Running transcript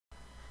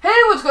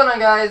what's going on,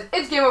 guys?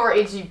 It's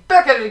GameOverHD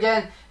back at it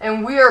again,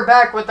 and we are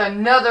back with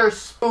another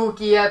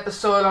spooky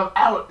episode of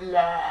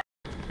Outlast.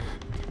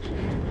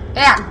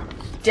 Ah,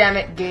 damn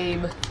it,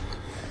 Gabe.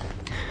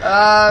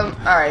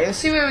 Alright, let's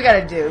see what we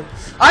gotta do.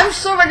 I'm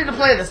so ready to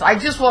play this. I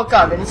just woke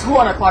up, and it's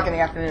 1 o'clock in the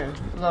afternoon.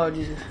 Oh,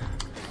 Jesus.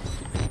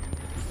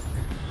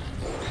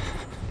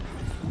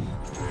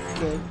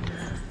 Gabe.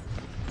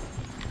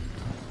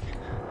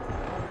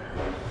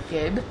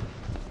 Gabe.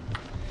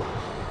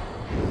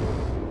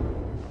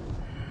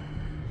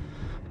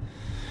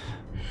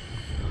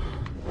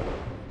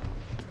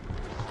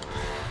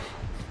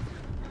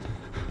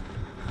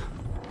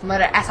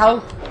 Mother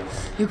asshole,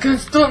 you can't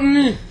stop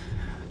me.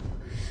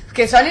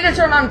 Okay, so I need to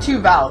turn on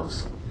 2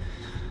 valves.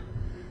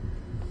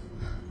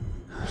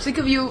 I'm sick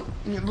of you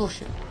and your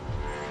bullshit.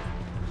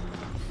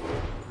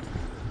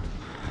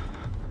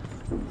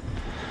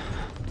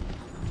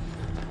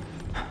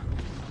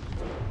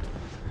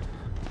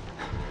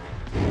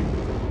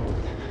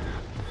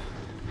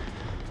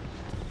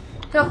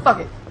 No,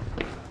 fuck it.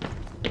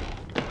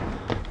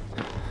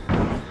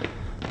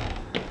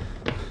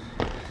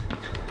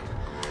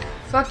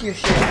 Fuck your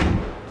shit.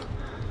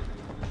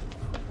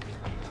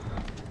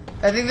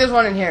 I think there's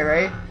one in here,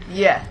 right?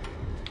 Yeah.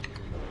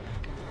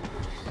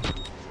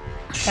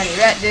 Tiny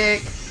rat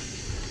dick.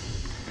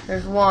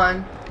 There's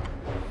one.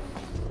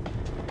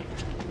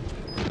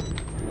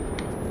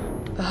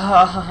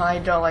 Oh,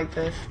 I don't like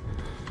this.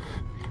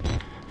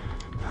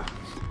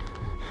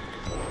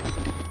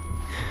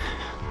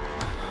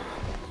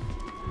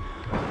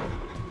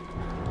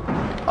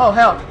 Oh,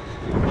 hell.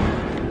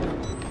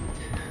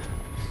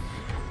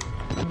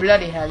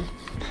 Bloody hell.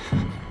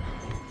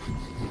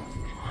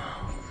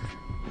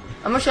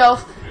 I'm a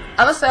shelf.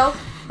 I'm a self.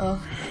 Oh.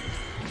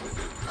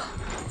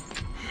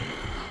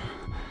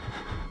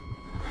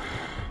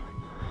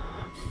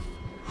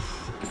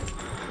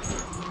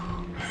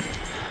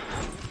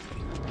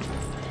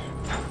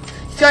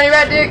 Johnny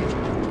Rat Dick.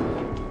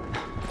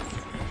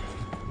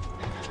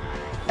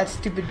 That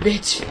stupid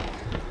bitch.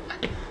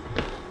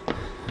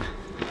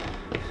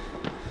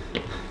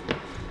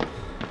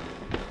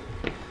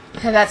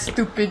 That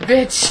stupid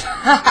bitch.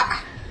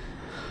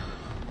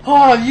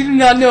 Oh, you do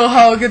not know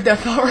how good that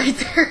felt right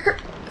there.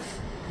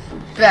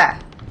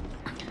 That.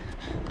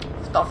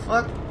 What the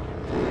fuck?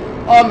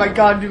 Oh my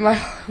god, dude,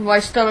 my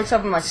stomach's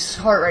up in my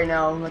heart right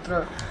now. In my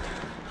throat.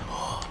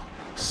 Oh,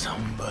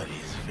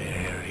 somebody's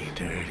very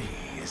dirty,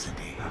 isn't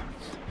he?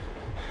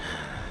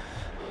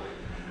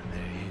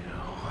 There you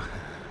go.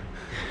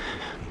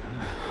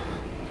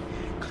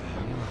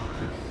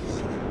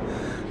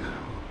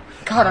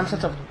 God, I'm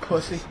such a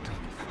pussy.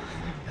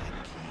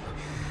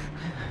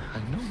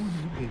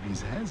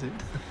 Babies has it.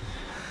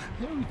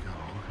 There we go.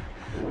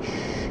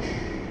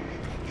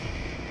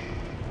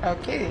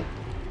 Okay.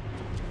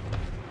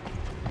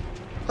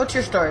 What's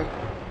your story?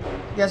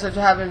 Guess what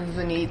happens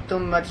when you eat too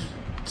much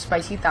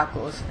spicy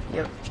tacos.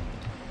 Yep.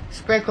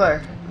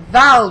 Sprinkler.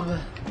 Valve!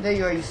 There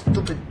you are, you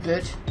stupid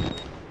bitch.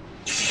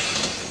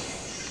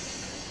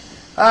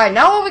 Alright,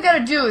 now what we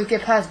gotta do is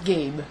get past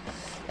Gabe.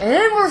 And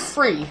then we're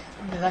free.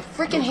 Because I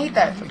freaking hate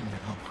that.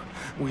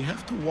 We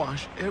have to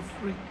wash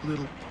every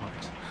little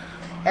part.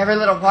 Every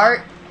little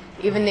part?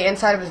 Even the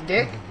inside of his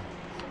dick?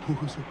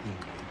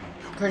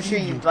 Pretty sure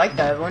you'd like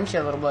that, wouldn't you,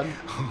 little bud?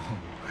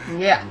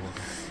 Yeah.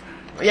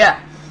 Yeah.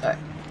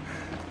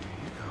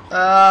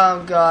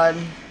 Oh, God.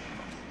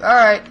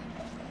 Alright.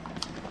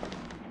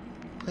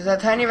 There's that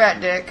tiny rat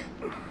dick.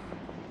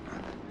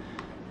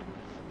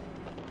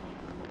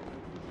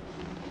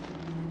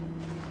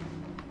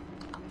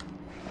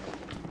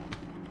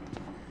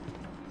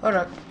 Hold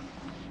up.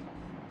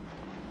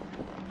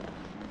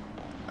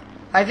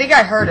 I think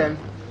I heard him.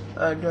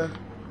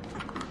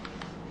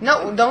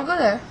 No, don't go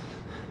there.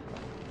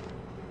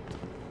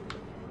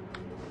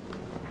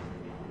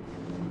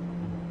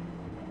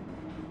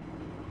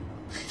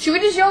 Should we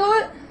just YOLO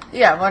it?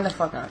 Yeah, why the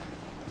fuck not?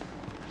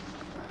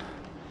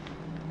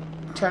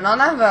 Turn on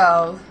that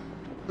valve.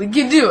 We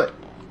can do it.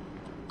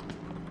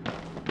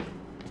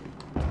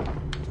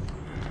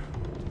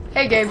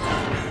 Hey, Gabe.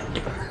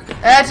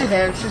 That's just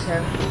him. It's just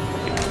him.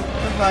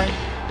 We're fine.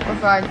 We're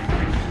fine.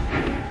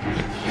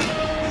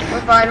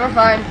 We're fine. We're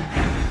fine.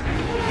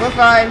 We're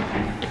fine.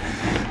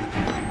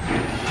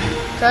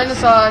 Turn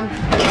this on.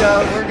 Let's go.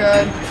 We're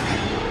good.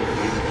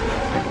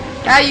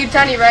 Ah, you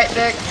tiny rat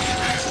dick.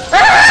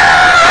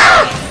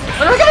 Ah!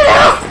 What am I gonna do?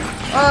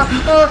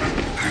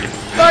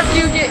 Fuck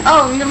you,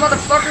 oh, you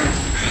motherfucker.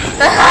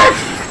 That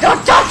hurts! Don't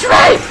touch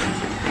me!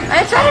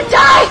 I ain't trying to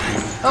die!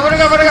 Oh, where'd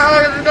I go?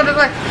 Let's go this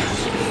way.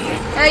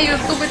 Hey, you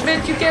stupid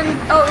bitch, you can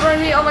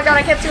outrun me. Oh my god,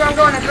 I can't see where I'm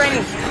going. It's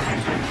raining.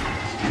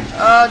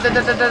 Where'd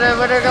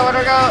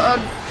I go?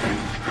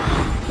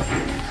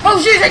 Oh,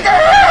 shit!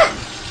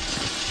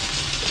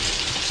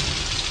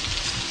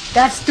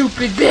 That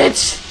stupid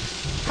bitch!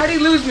 How'd he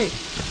lose me?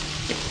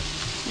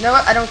 You know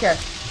what? I don't care.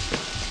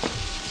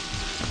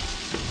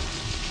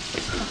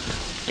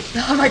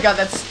 Oh my god,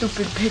 that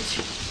stupid bitch.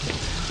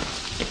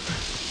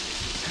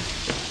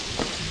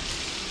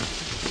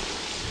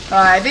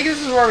 I think this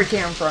is where we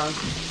came from.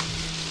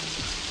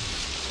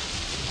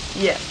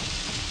 Yeah.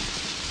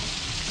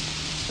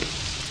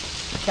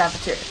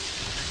 Cafeteria.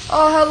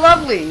 Oh, how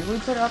lovely! We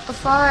put out the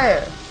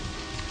fire.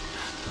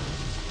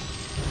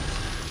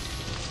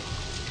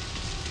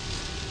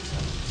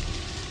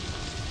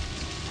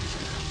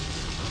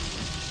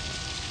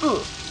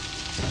 Ooh.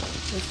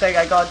 Looks like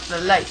I got to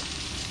the light.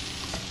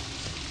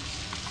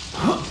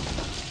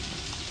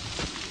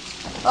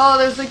 Oh,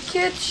 there's a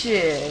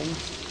kitchen.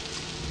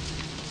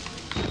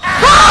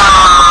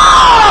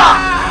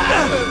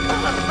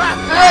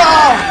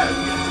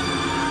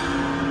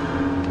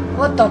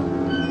 What the?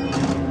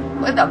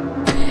 What the?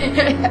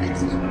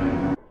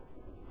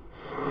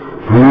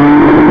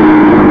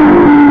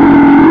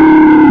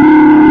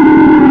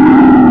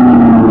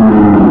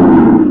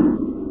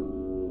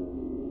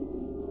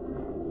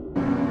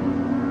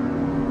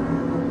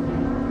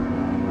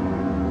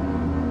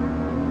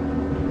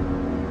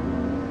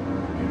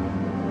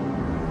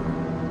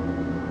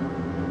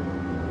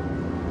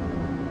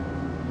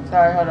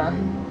 Sorry, hold on.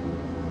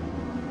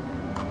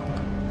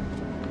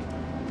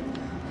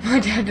 My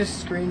dad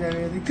just screamed at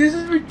me like, "This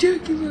is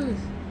ridiculous."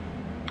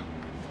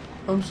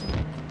 I'm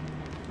sorry.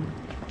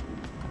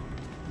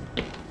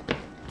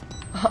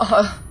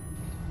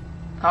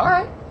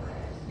 Alright.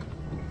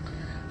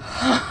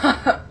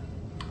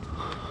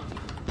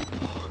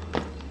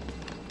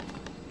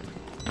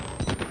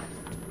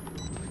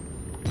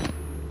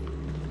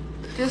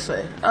 This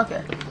way.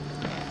 Okay.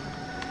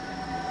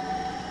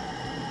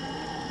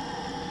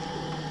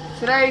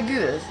 Should I do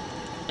this?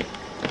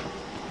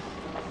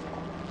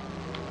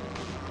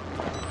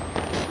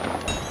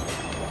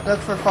 Look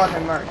for Father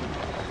Mark.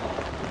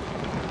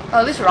 Oh,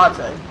 at least we're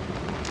outside.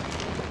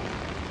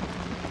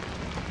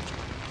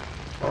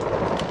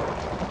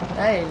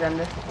 Hey,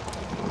 Xander.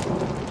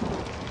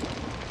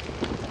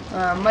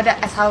 Mother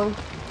asshole.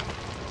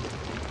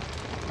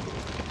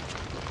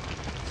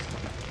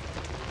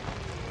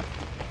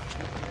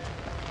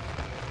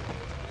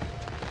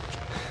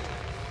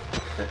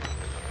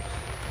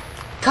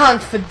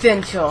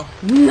 Confidential.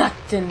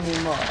 Nothing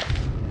anymore.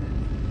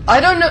 I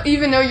don't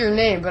even know your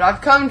name, but I've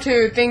come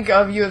to think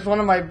of you as one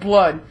of my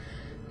blood.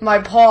 My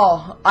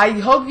Paul. I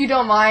hope you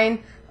don't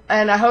mind,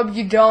 and I hope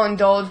you don't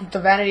indulge the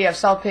vanity of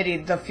self-pity,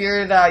 the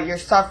fear that your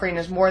suffering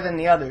is more than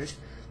the others.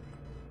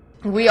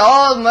 We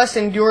all must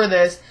endure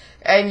this,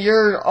 and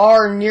you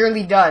are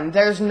nearly done.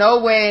 There's no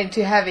way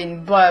to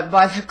heaven but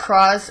by the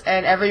cross,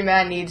 and every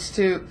man needs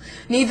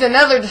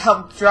another to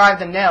help drive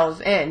the nails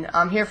in.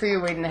 I'm here for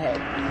you waiting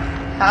ahead.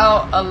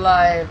 How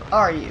alive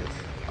are you?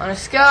 On a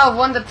scale of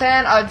 1 to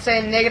 10, I would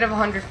say negative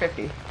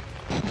 150.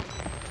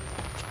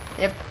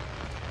 Yep.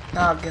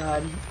 Oh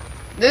god.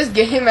 This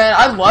game, man,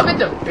 I love it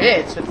to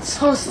bits. It's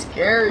so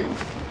scary.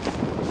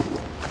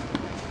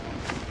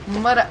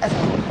 Where'd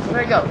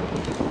I go?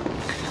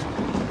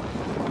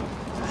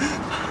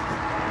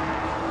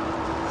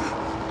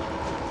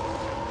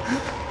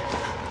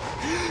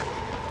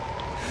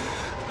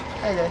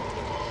 Hey there.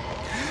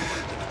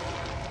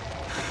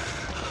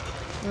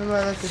 What am I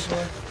looking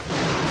for?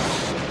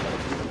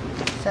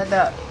 Set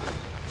that.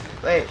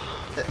 Wait.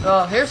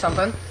 Oh, here's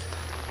something.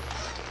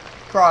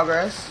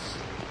 Progress.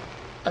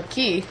 A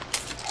key.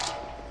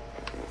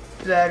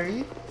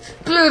 Battery.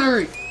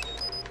 Battery!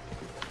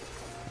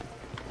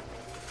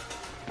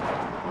 I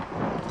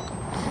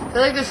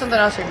feel like there's something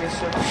else I missed.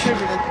 Should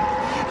be looking.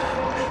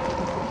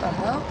 What the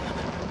hell?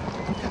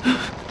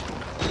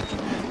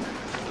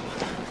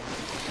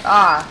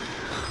 Ah.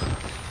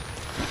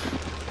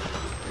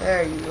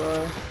 There you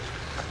are.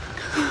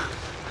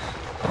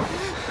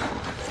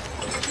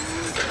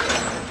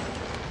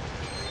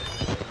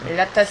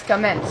 Let us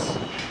commence.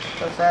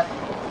 What's that?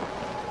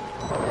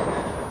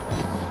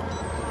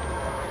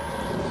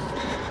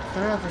 I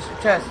don't know if it's a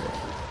chest.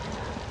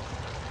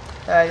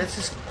 Alright, let's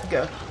just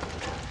go.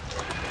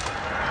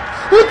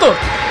 What the?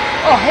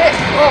 Oh, hey!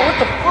 Oh, what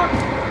the fuck?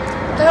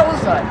 What the hell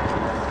was that?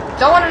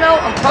 Don't want to know.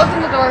 I'm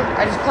closing the door.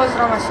 I just closed it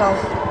on myself.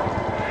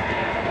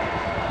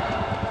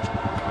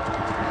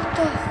 What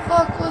the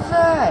fuck was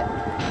that?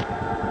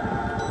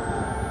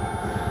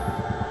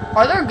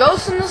 Are there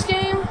ghosts in this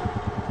game?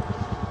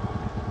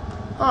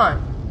 Hold on.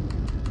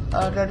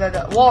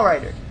 Wall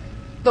Rider.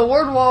 The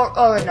word wall.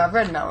 Oh, wait, no, I've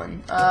read that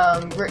one.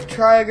 Rick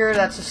Trigger,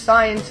 that's a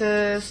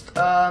scientist.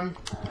 Huh.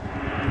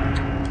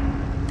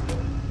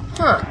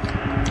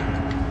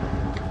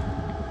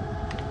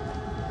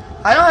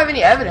 I don't have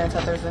any evidence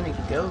that there's any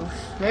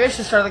ghosts. Maybe I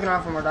should start looking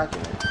around for more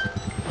documents.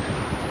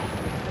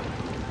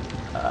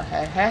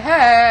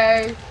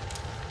 Hey.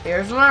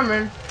 Here's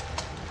Lemon.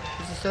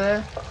 Is he still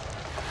there?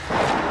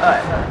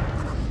 Alright.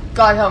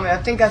 God help me, I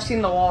think I've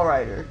seen the Wall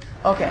Rider.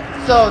 Okay,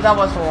 so that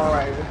was the Wall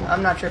Rider.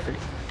 I'm not tripping.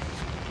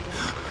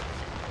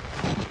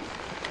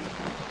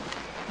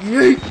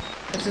 Yeet!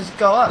 Let's just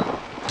go up.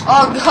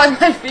 Oh god,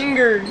 my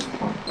fingers!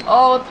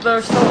 Oh,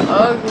 they're so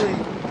ugly.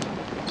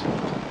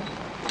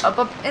 Up,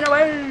 and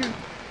away!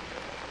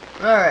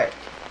 Alright.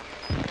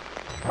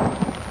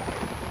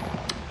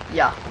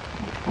 Yeah.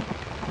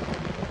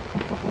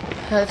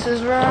 Let's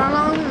just run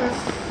along this.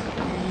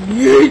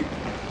 Yeet!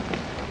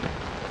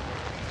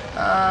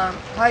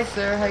 Hi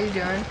sir, how you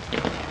doing?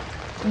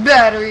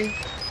 Battery.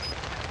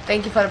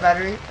 Thank you for the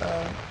battery.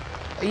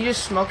 Are you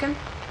just smoking?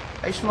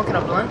 Are you smoking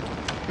a blunt?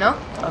 No?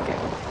 Okay.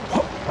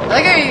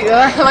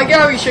 I like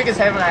how he shook his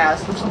head when I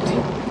asked him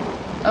something.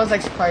 That was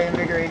like quite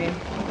invigorating.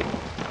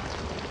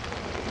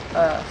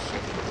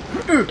 Shit.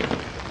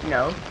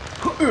 No.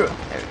 There we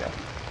go.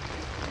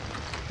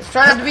 Let's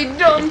try not to be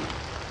dumb.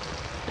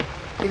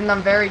 Even though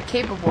I'm very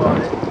capable of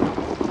it.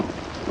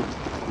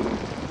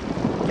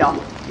 Yeah,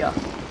 yeah.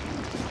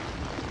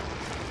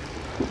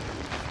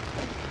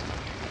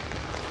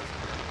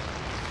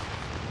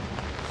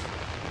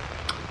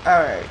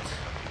 Alright.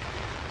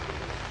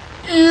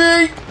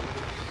 Yeet!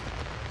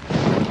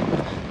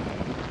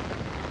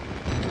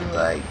 Do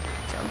I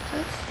jump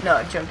this? No,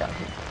 I jump down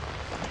here.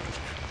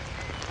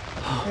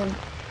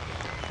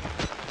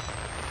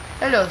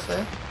 Hello,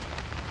 sir.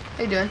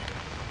 How you doing?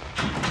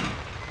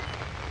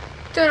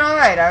 Doing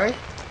alright, are we?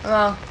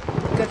 Well,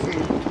 good for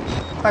you.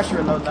 I should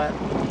reload that.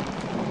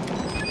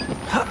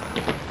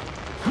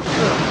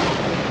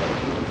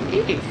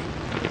 Eesh.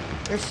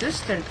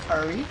 Persistent,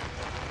 are we?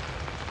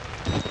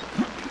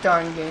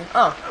 Darn game.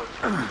 Oh.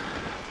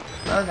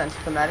 That was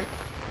anticlimactic.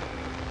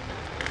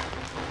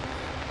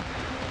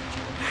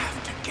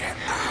 Have to get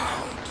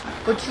out.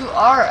 But you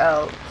are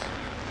out.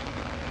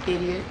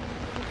 Idiot.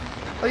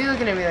 Why are you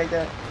looking at me like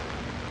that?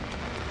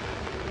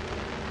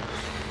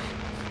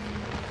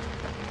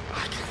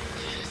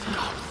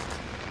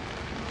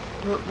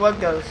 What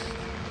ghost?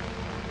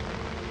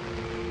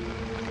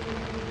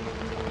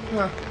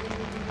 Huh.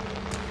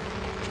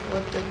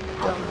 What the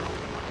dumb?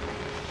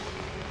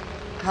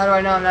 How do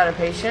I know I'm not a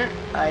patient?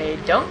 I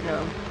don't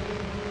know.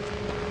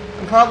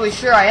 I'm probably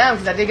sure I am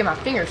because I did get my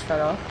fingers cut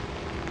off.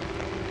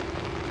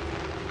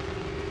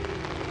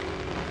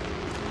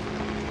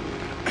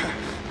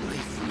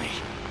 Leave me.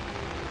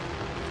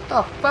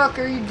 What the fuck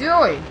are you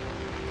doing?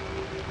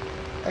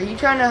 Are you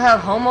trying to have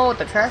homo with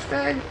the trash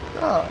bag?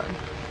 God.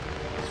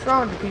 What's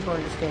wrong with the people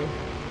in this game?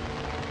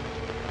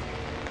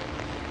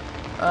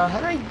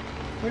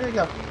 Where did I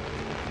go?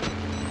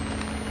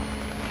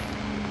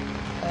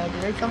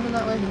 Did I come in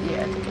that way?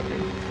 Yeah, I think I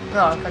did. No,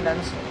 I'll come down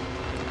this way.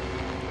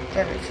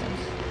 That makes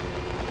sense.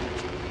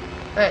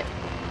 Wait.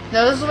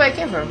 No, this is the way I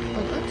came from.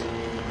 Wait, what?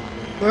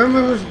 Where am I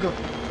supposed to go?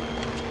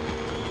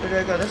 Where do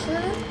I go? This way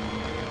then?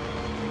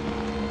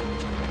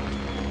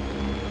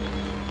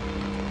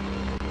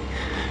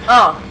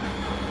 Oh.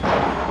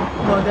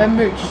 Well, that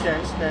makes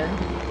sense then.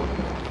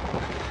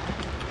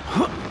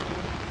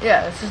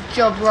 Yeah, let's just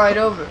jump right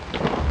over.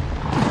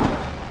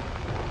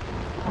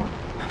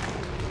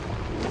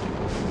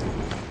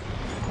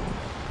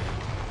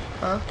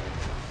 Huh?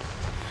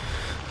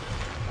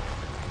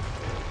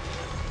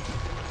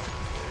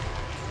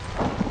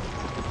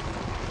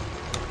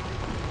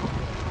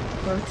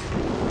 What?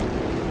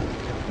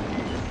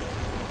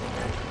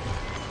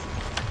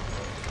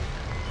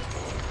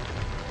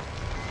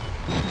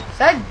 Is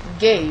that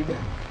Gabe?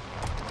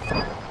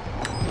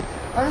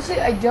 Honestly,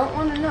 I don't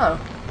want to know.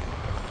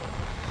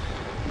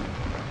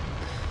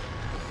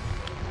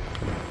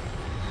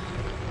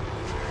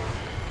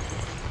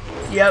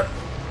 Yep.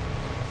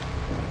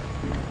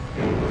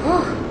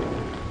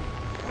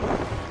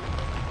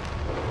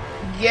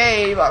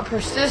 Gabe, how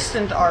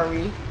persistent are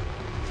we?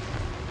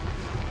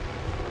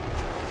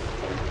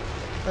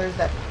 Where's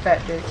that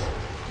fat bitch?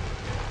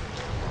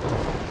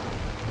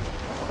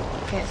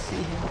 Can't see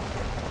him.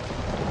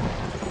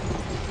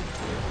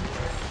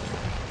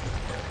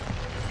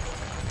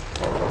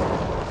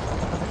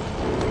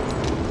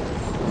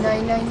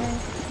 Nine, nine, nine.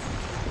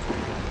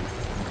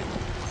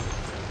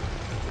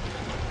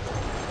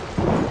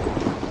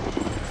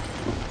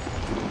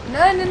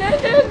 Nine, nine,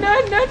 nine, nine,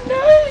 nine, nine,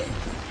 nine.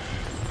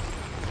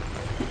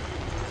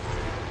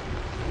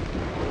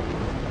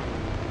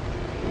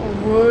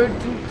 What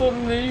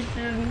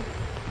information?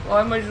 Why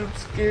am I so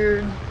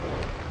scared?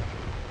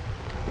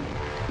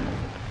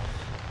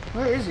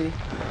 Where is he?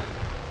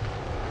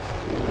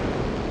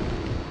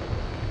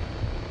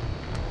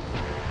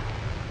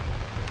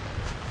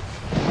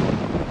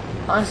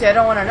 Honestly, I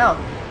don't want to know.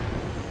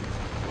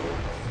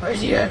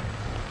 Where's he at?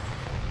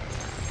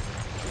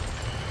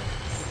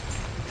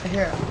 I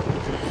hear him.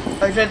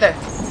 Oh, he's right there.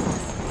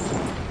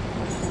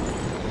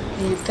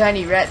 You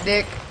tiny rat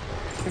dick.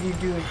 What are you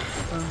doing?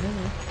 Oh,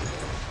 hello.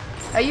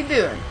 How you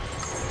doing?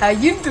 How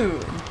you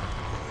doing?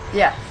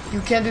 Yeah, you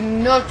can't do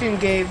nothing,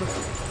 Gabe.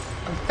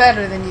 I'm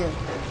fatter than you.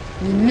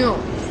 You know.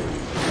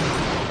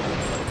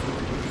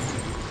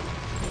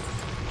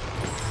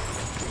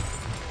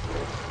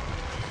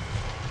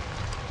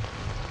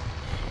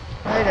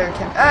 Hey there,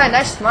 Tim. Ah,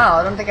 nice smile.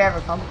 I don't think I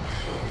ever come.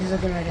 He's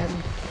looking right at me.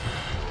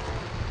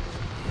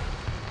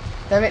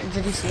 Damn it,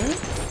 did he see me?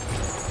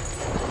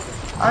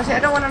 Honestly, I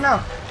don't want to know.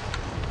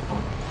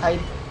 Hide.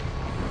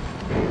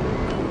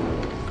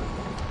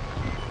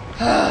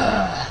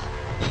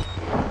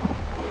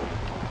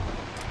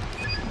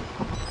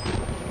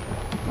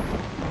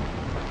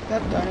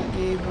 God darn it,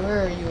 Gabe, where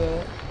are you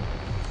at?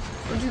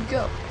 Where'd you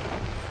go?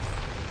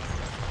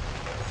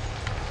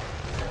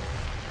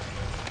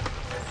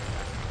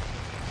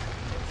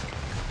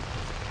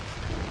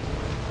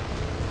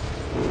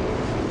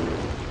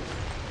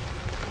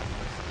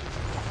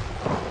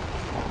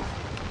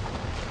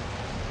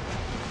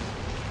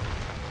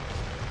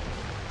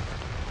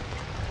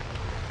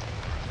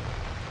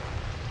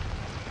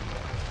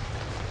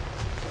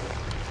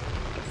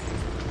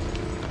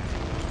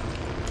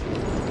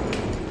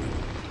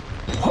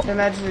 Did I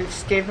manage to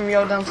escape from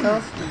y'all down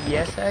south?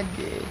 Yes, I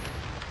did.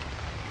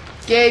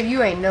 Gabe,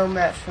 you ain't no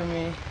match for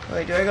me.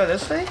 Wait, do I go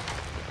this way?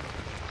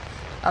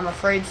 I'm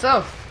afraid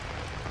so.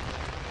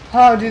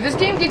 Oh, dude, this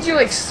game gets you,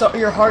 like,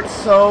 your heart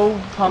so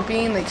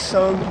pumping, like,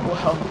 so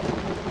well.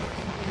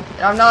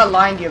 And I'm not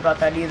lying to you about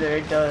that either,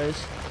 it does.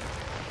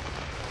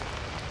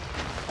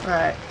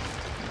 Alright.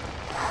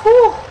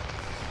 Whew!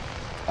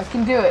 I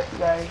can do it,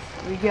 guys.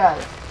 We got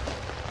it.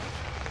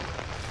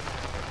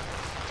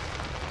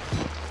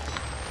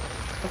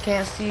 I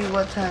can't see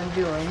what I'm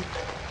doing.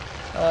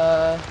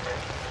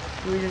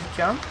 Do we just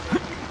jump?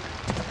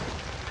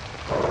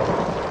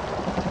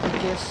 I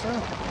guess so.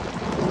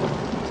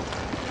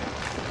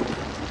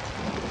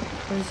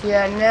 Where's he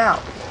at now?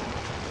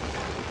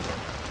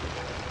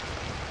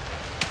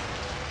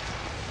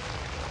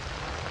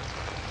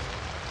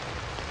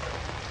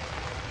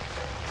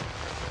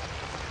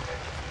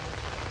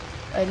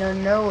 I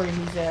don't know where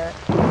he's at.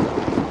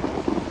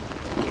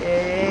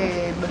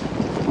 Gabe.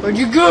 Where'd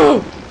you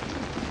go?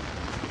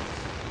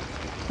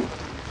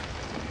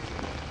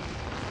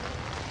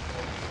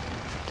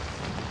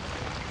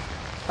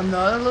 I'm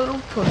not a little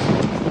pussy.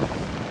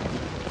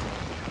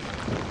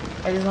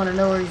 I just want to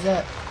know where he's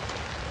at.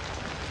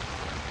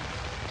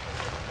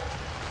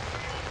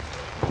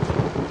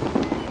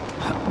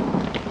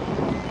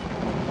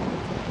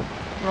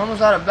 I'm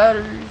almost out of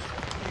batteries.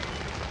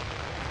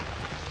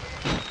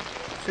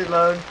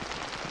 Reload.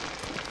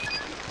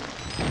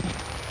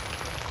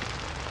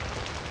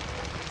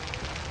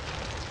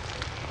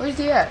 Where's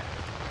he at? I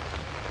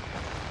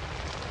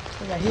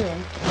think I hear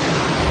him.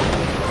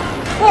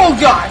 Oh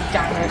god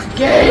damn it,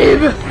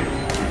 Gabe!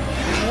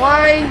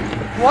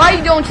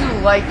 Why don't you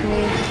like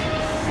me?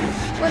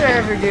 What did I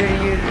ever do to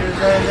you to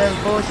deserve that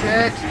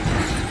bullshit?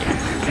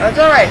 Oh, it's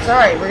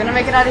alright, we're gonna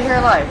make it out of here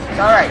alive. It's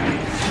alright,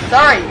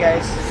 you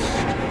guys.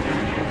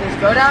 Just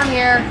go down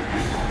here.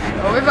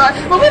 Move on!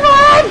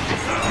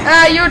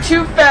 Ah, you're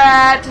too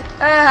fat!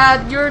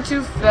 Ah, you're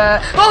too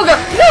fat. Oh god!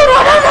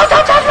 No,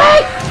 don't touch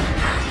me!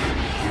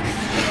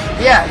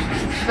 Yeah,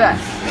 fat.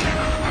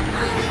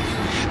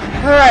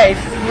 Alright,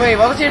 wait,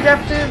 what was your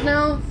objective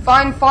now?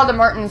 Find Father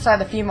Martin inside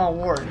the female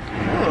ward. Ooh,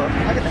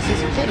 I get to see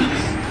some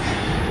titties.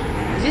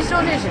 Is he still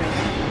auditioning?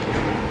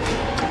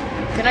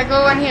 Can I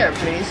go in here,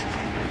 please?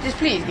 Just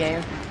please,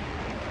 game.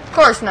 Of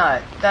course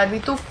not. That'd be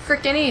too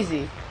freaking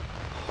easy.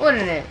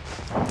 Wouldn't it?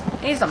 I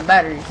need some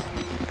batteries.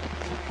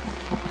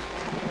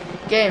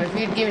 Game, if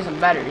you'd give me some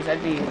batteries,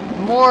 I'd be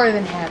more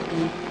than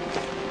happy.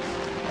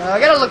 I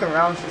gotta look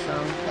around for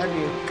some. That'd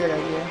be a good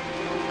idea.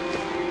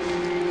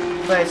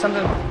 Wait,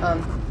 something,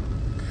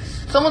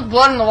 someone's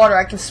blood in the water.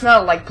 I can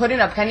smell it, like putting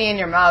a penny in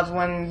your mouth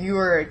when you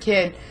were a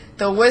kid.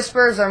 The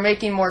whispers are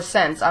making more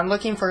sense. I'm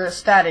looking for a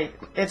static.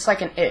 It's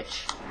like an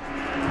itch.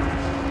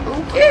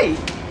 Okay.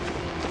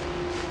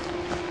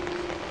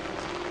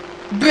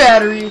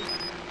 Battery.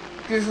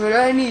 Here's what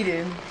I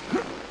needed.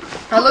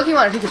 I look, you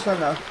want to take a swim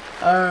though.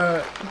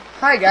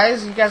 Hi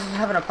guys. You guys are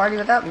having a party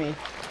without me.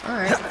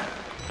 Alright.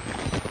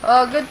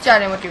 Good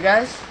chatting with you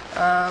guys.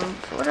 So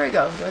where do I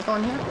go? Do I go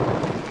in here?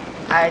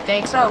 I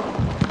think so.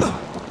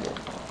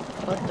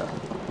 What the?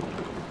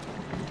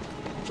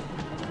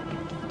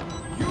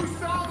 You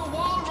saw the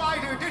wall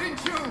rider,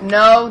 didn't you?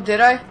 No, did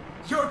I?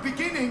 You're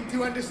beginning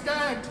to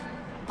understand,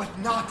 but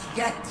not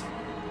yet.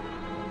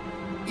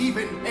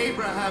 Even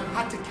Abraham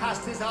had to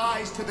cast his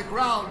eyes to the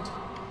ground.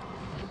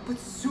 But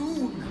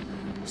soon,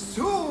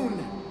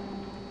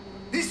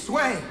 this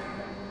way,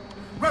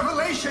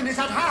 revelation is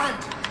at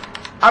hand.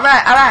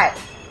 Alright.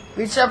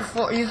 Use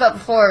up the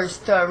force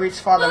to reach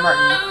Father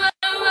Martin.